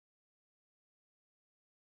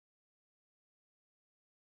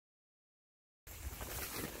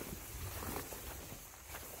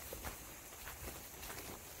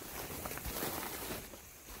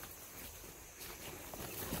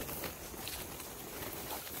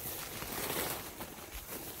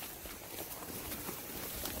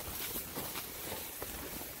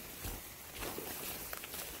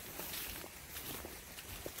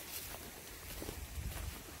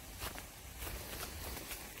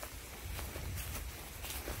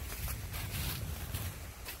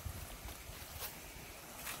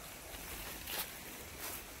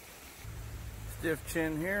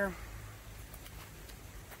STIFFCHIN here.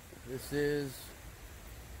 This is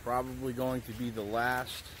probably going to be the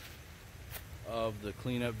last of the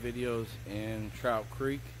cleanup videos in Trout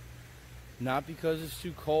Creek. Not because it's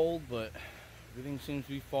too cold, but everything seems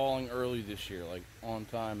to be falling early this year, like on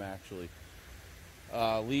time actually.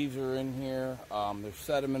 Leaves are in here. There's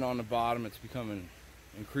sediment on the bottom. It's becoming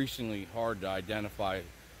increasingly hard to identify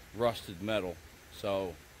rusted metal.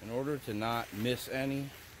 So in order to not miss any,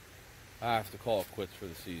 I have to call it quits for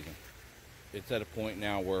the season. It's at a point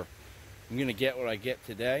now where I'm going to get what I get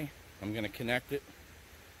today. I'm going to connect it,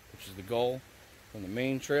 which is the goal, from the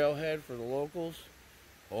main trailhead for the locals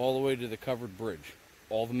all the way to the covered bridge.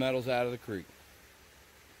 All the metal's out of the creek.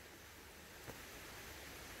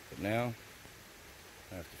 But now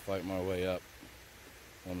I have to fight my way up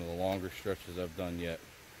one of the longer stretches I've done yet.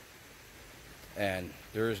 And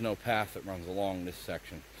there is no path that runs along this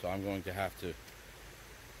section, so I'm going to have to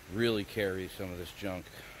really carry some of this junk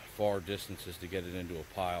far distances to get it into a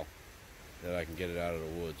pile that I can get it out of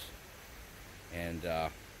the woods. And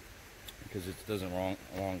because it doesn't run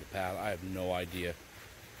along the path, I have no idea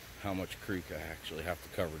how much creek I actually have to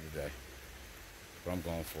cover today, but I'm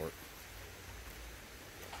going for it.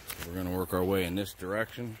 We're going to work our way in this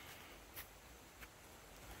direction.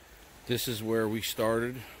 This is where we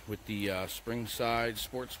started with the Springside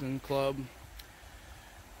Sportsman Club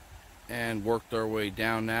and worked our way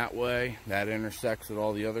down that way. That intersects with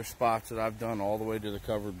all the other spots that I've done all the way to the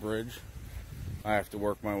covered bridge. I have to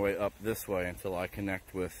work my way up this way until I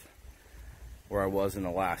connect with where I was in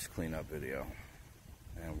the last cleanup video.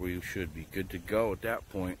 And we should be good to go at that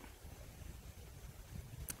point.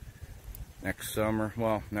 Next summer,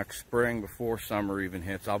 well, next spring, before summer even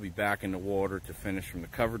hits, I'll be back in the water to finish from the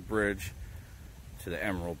covered bridge to the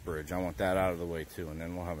Emerald Bridge. I want that out of the way too, and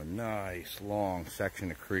then we'll have a nice long section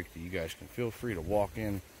of creek that you guys can feel free to walk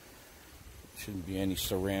in. Shouldn't be any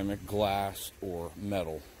ceramic, glass, or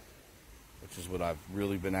metal, which is what I've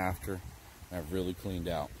really been after and I've really cleaned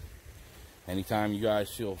out. Anytime you guys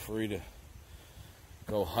feel free to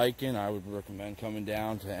go hiking, I would recommend coming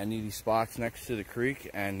down to any of these spots next to the creek,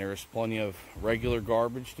 and there's plenty of regular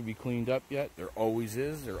garbage to be cleaned up yet. There always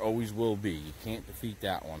is, there always will be. You can't defeat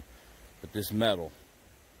that one. But this metal,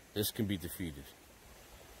 this can be defeated.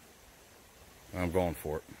 I'm going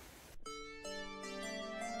for it.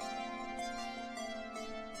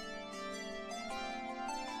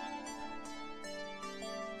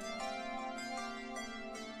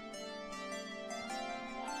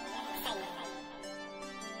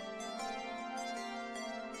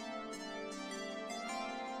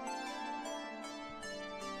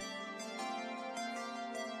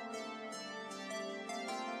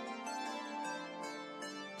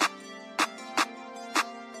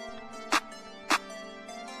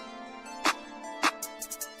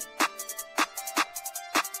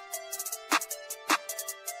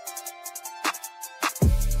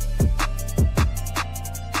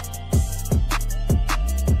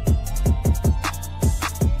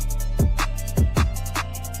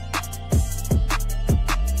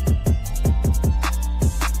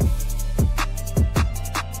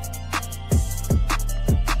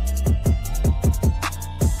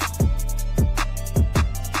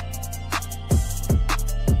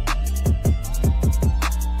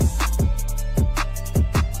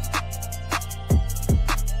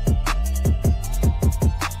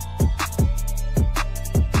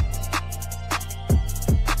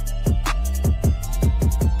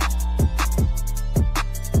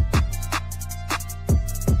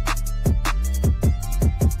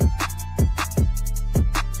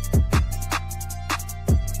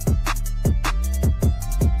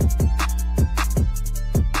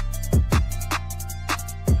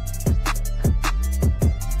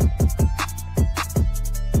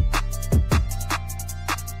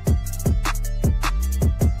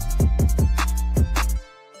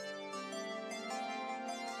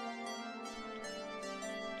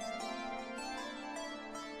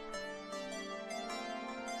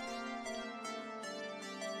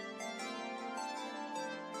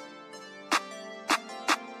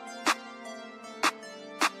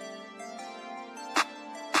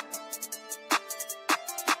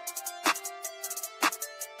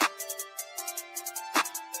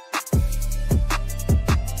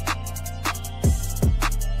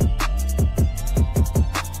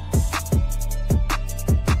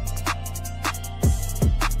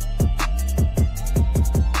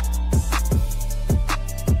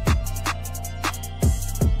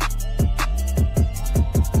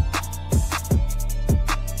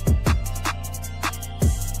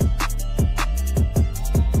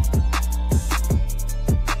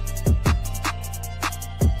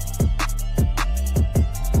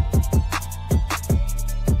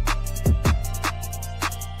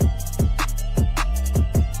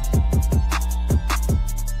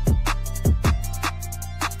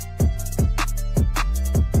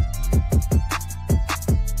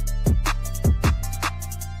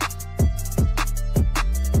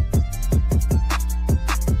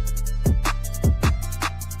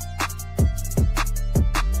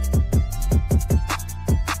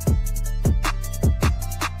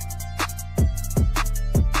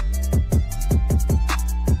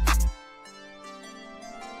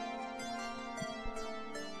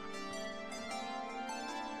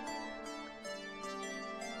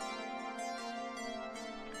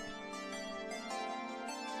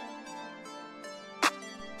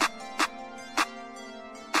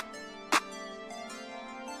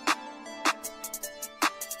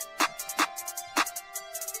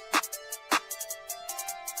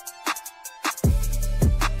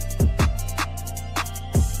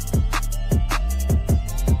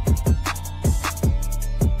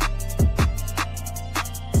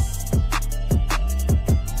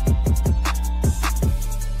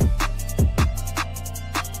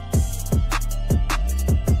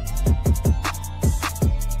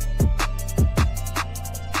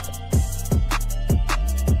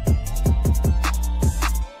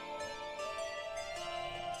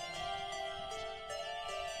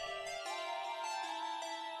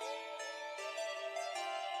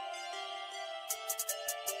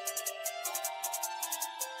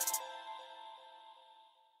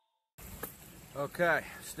 Okay,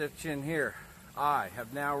 STIFFCHIN here. I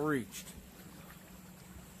have now reached,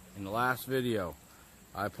 in the last video,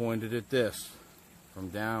 I pointed at this from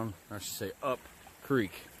down, I should say up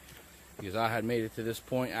creek, because I had made it to this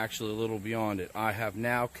point, actually a little beyond it. I have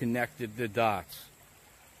now connected the dots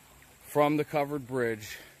from the covered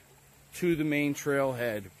bridge to the main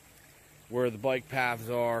trailhead where the bike paths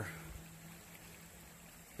are.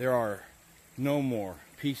 There are no more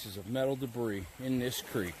pieces of metal debris in this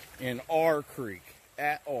creek, in our creek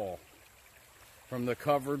at all, from the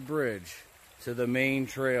covered bridge to the main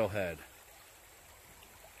trailhead.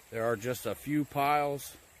 There are just a few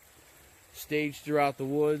piles staged throughout the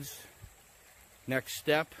woods. Next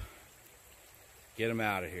step, get them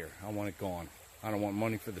out of here. I want it gone. I don't want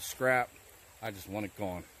money for the scrap. I just want it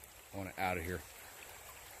gone. I want it out of here.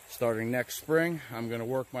 Starting next spring, I'm going to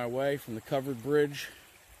work my way from the covered bridge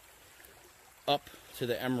up to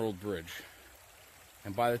the Emerald Bridge.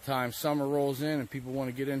 And by the time summer rolls in and people want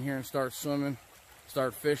to get in here and start swimming,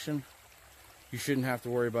 start fishing, you shouldn't have to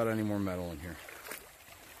worry about any more metal in here.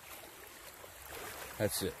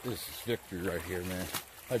 That's it. This is victory right here, man.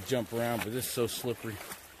 I jump around, but this is so slippery.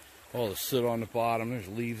 All the soot on the bottom. There's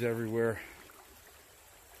leaves everywhere.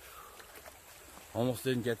 Almost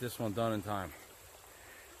didn't get this one done in time.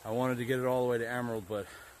 I wanted to get it all the way to Emerald, but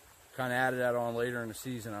kind of added that on later in the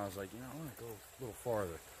season. I was like, you know, I want to go a little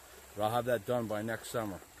farther. But I'll have that done by next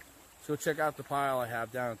summer. Let's go check out the pile I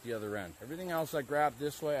have down at the other end. Everything else I grabbed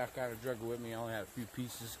this way, I kind of drug it with me. I only had a few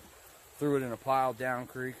pieces. Threw it in a pile down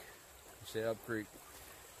creek, say up creek,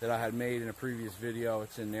 that I had made in a previous video.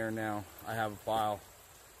 It's in there now. I have a pile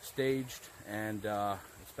staged, and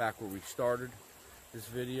it's back where we started this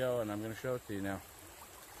video, and I'm going to show it to you now.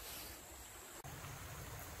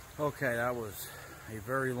 Okay, that was a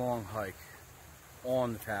very long hike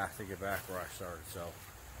on the path to get back where I started, so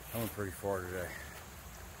I went pretty far today.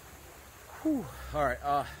 Whew. All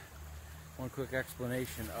right, one quick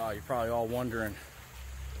explanation. You're probably all wondering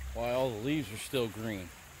why all the leaves are still green.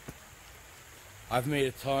 I've made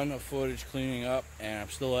a ton of footage cleaning up, and I'm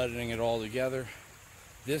still editing it all together.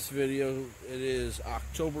 This video, it is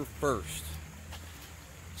October 1st,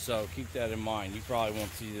 so keep that in mind. You probably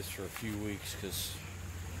won't see this for a few weeks because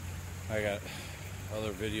I got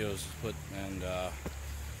other videos to put, and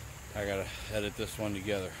I gotta edit this one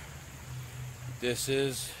together. This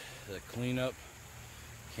is the cleanup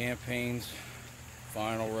campaign's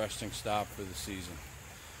final resting stop for the season.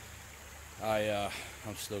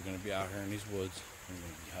 I'm still going to be out here in these woods. I'm going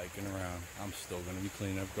to be hiking around. I'm still going to be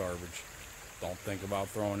cleaning up garbage. Don't think about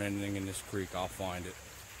throwing anything in this creek. I'll find it.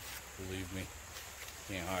 Believe me.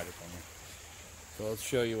 Can't hide it from me. So let's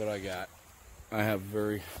show you what I got. I have a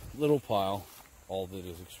very little pile. All of it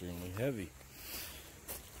is extremely heavy.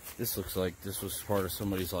 This looks like this was part of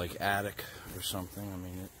somebody's like attic or something. I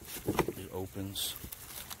mean, it opens.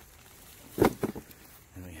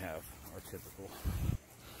 And we have our typical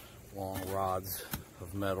long rods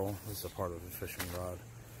of metal. This is a part of a fishing rod.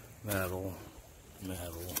 Metal,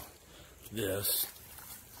 metal. This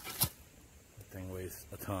thing weighs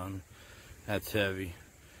a ton. That's heavy.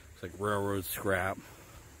 It's like railroad scrap.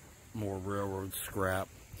 More railroad scrap.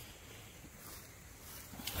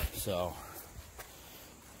 So,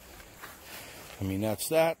 I mean, that's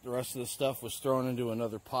that. The rest of the stuff was thrown into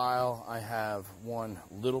another pile. I have one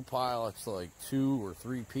little pile. It's like 2 or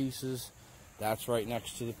 3 pieces. That's right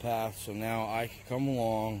next to the path. So now I can come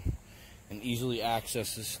along and easily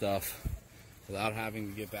access this stuff without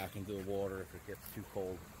having to get back into the water if it gets too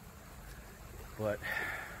cold. But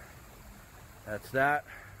that's that.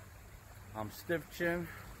 I'm STIFFCHIN.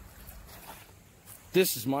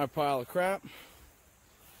 This is my pile of crap.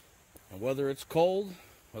 And whether it's cold,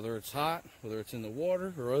 whether it's hot, whether it's in the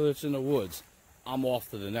water, or whether it's in the woods, I'm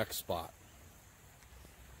off to the next spot.